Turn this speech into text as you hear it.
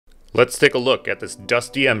Let's take a look at this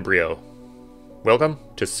dusty embryo. Welcome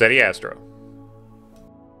to SETI Astro.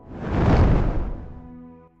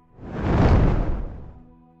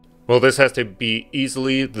 Well, this has to be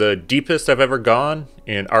easily the deepest I've ever gone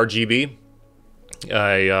in RGB.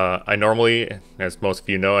 I normally, as most of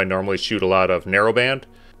you know, I normally shoot a lot of narrowband,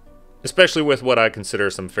 especially with what I consider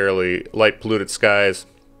some fairly light polluted skies.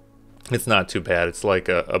 It's not too bad. It's like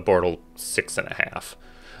a Bortle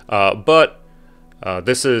 6.5. But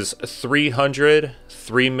this is 300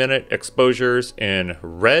 3-minute exposures in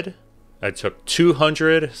red. I took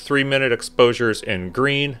 200 3-minute exposures in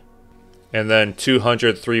green, and then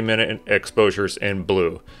 200 3-minute exposures in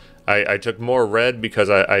blue. I took more red because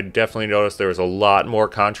I definitely noticed there was a lot more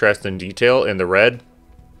contrast and detail in the red,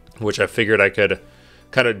 which I figured I could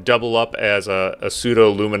kind of double up as a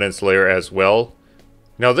pseudo luminance layer as well.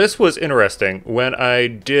 Now this was interesting. When I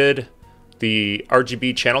did the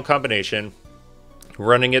RGB channel combination,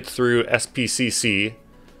 running it through SPCC,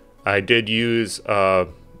 I did use a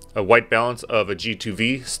white balance of a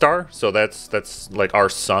G2V star, so that's like our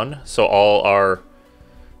sun. So all our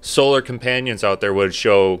solar companions out there would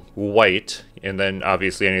show white, and then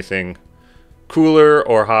obviously anything cooler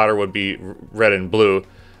or hotter would be red and blue.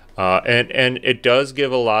 And it does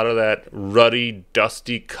give a lot of that ruddy,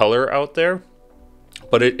 dusty color out there,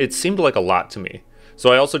 but it seemed like a lot to me.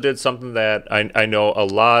 So I also did something that I know a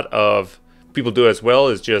lot of people do as well,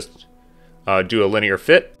 is just do a linear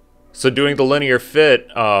fit. So doing the linear fit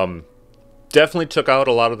definitely took out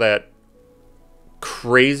a lot of that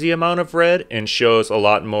crazy amount of red and shows a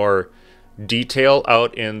lot more detail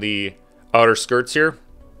out in the outer skirts here.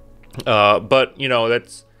 But you know,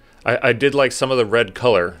 I did like some of the red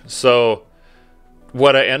color. So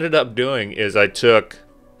what I ended up doing is I took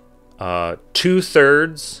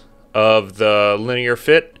 2/3 of the linear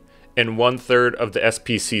fit and 1/3 of the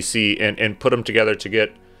SPCC and put them together to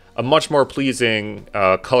get a much more pleasing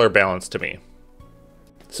color balance to me.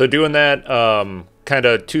 So doing that kind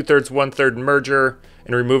of 2/3, 1/3 merger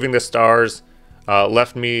and removing the stars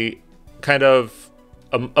left me kind of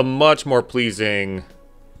a much more pleasing,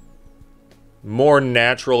 more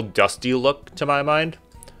natural dusty look to my mind.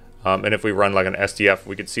 And if we run like an SDF,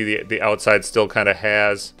 we could see the outside still kind of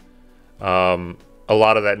has a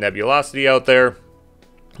lot of that nebulosity out there,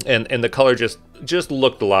 and the color just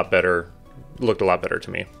looked a lot better. Looked a lot better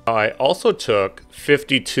to me. I also took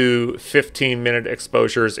 52 15-minute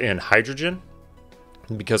exposures in hydrogen,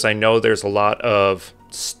 because I know there's a lot of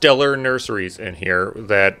stellar nurseries in here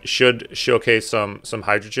that should showcase some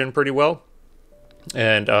hydrogen pretty well.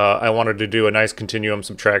 And I wanted to do a nice continuum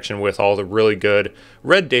subtraction with all the really good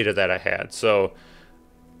red data that I had. So,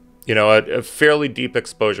 you know, a fairly deep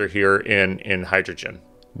exposure here in hydrogen.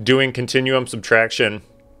 Doing continuum subtraction,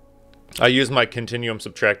 I use my continuum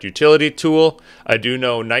subtract utility tool. I do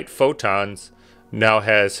know Night Photons now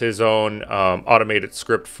has his own automated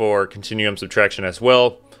script for continuum subtraction as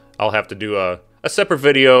well. I'll have to do a separate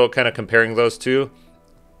video kind of comparing those two.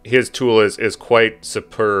 His tool is quite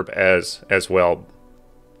superb as well.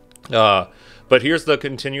 But here's the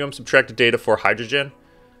continuum subtracted data for hydrogen.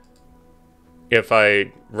 If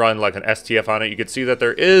I run like an STF on it, you can see that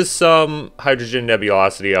there is some hydrogen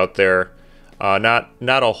nebulosity out there. Not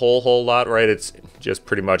a whole lot, right? It's just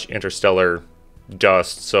pretty much interstellar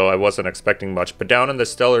dust, so I wasn't expecting much. But down in the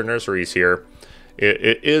stellar nurseries here,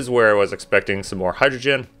 it is where I was expecting some more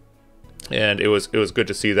hydrogen, and it was good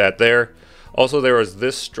to see that there. Also, there was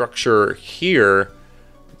this structure here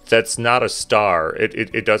that's not a star.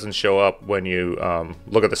 It doesn't show up when you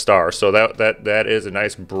look at the star. So that is a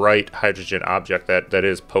nice bright hydrogen object that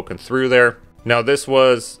is poking through there. Now this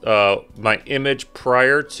was my image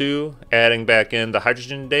prior to adding back in the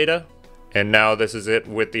hydrogen data, and now this is it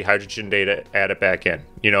with the hydrogen data added back in.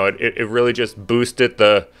 You know, it really just boosted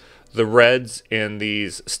the reds in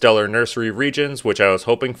these stellar nursery regions, which I was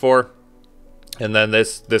hoping for. And then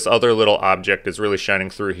this other little object is really shining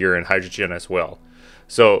through here in hydrogen as well.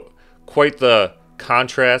 So quite the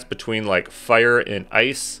contrast between like fire and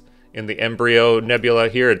ice in the Embryo Nebula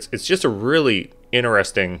here. It's just a really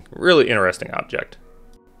interesting object.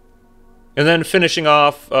 And then finishing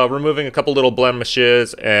off, removing a couple little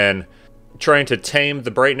blemishes and trying to tame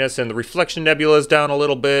the brightness and the reflection nebulas down a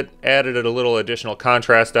little bit, added a little additional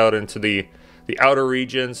contrast out into the outer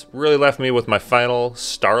regions, really left me with my final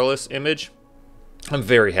starless image. I'm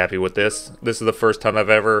very happy with this. This is the first time I've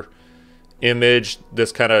ever imaged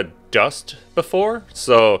this kind of dust before,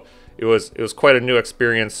 so it was quite a new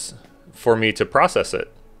experience for me to process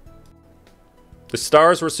it. The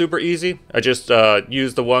stars were super easy. I just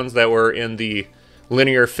used the ones that were in the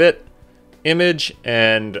linear fit image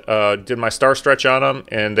and did my star stretch on them,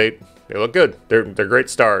 and they they look good. They're great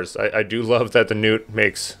stars. I do love that the Newt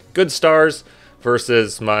makes good stars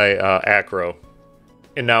versus my Acro.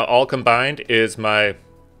 And now all combined is my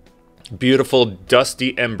beautiful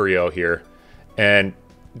dusty Embryo here. And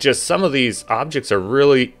just some of these objects are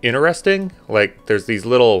really interesting. Like there's this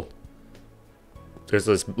little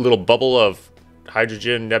bubble of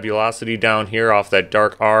hydrogen nebulosity down here off that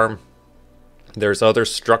dark arm. There's other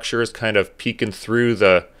structures kind of peeking through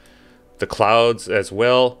the clouds as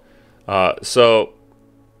well. So,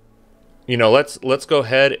 you know, let's go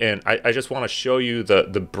ahead and I just want to show you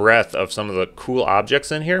the breadth of some of the cool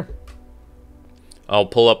objects in here. I'll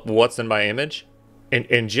pull up what's in my image.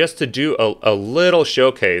 And just to do a little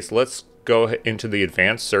showcase, let's go into the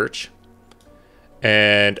advanced search.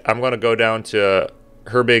 And I'm going to go down to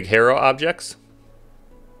Herbig-Haro objects.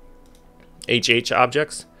 HH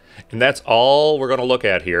objects. And that's all we're going to look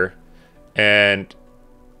at here. And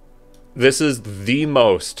this is the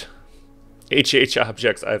most HH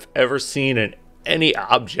objects I've ever seen in any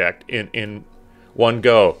object in one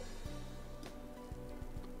go.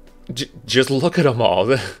 Just look at them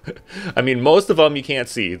all. I mean, most of them you can't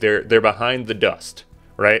see. They're behind the dust,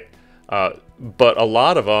 right? But a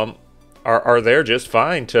lot of them are there just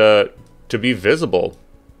fine to be visible.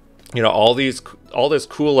 You know, all this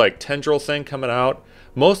cool like tendril thing coming out.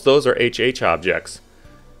 Most of those are HH objects.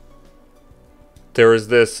 There is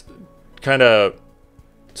this kind of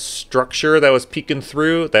structure that was peeking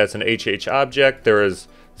through. That's an HH object. There is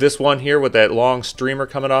this one here with that long streamer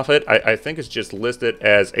coming off it. I think it's just listed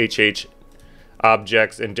as HH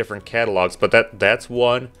objects in different catalogs, but that's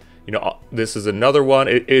one. You know, this is another one.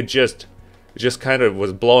 It just kind of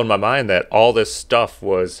was blowing my mind that all this stuff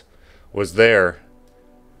was there.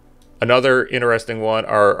 Another interesting one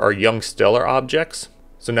are young stellar objects.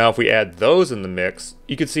 So now if we add those in the mix,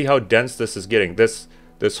 you can see how dense this is getting. This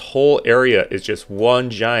whole area is just one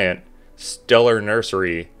giant stellar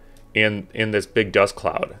nursery in this big dust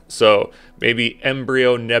cloud. So maybe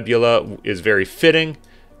Embryo Nebula is very fitting.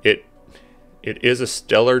 It is a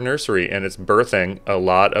stellar nursery and it's birthing a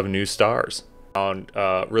lot of new stars. And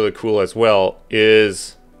really cool as well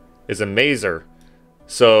is a maser.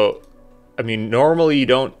 So I mean, normally you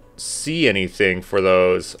don't see anything for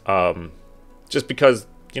those just because,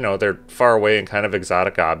 you know, they're far away and kind of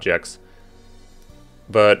exotic objects.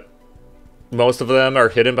 But most of them are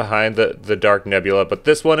hidden behind the dark nebula. But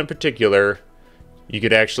this one in particular, you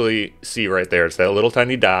could actually see right there. It's that little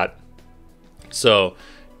tiny dot. So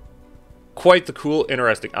quite the cool,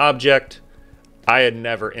 interesting object. I had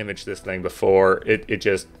never imaged this thing before. It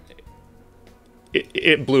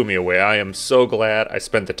blew me away. I am so glad I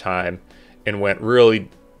spent the time and went really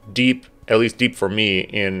deep, at least deep for me,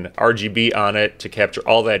 in RGB on it to capture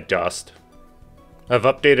all that dust. I've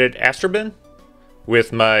updated Astrobin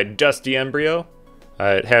with my dusty Embryo.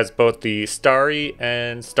 It has both the starry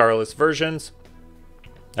and starless versions.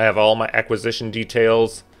 I have all my acquisition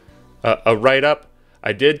details, a write-up.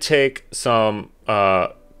 I did take some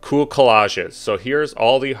cool collages. So here's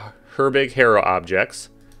all the Herbig-Haro objects.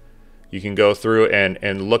 You can go through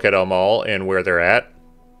and look at them all and where they're at.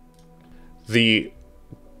 The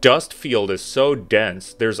dust field is so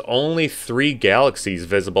dense, there's only 3 galaxies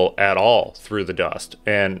visible at all through the dust.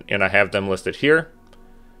 And I have them listed here.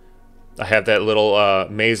 I have that little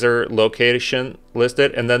maser location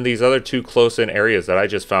listed. And then these other 2 close-in areas that I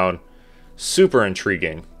just found super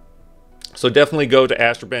intriguing. So definitely go to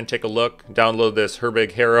Astrobin, take a look, download this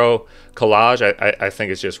Herbig-Haro collage. I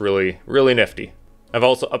think it's just really, really nifty. I've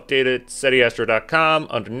also updated SETIastro.com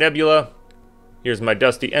under Nebula. Here's my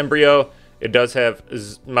dusty Embryo. It does have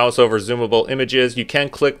mouse over zoomable images. You can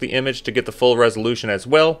click the image to get the full resolution as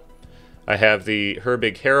well. I have the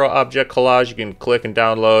Herbig-Haro object collage you can click and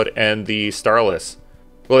download, and the starless.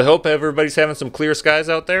 Well, I hope everybody's having some clear skies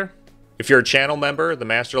out there. If you're a channel member, the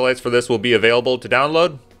master lights for this will be available to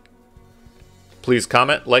download. Please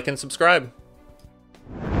comment, like, and subscribe.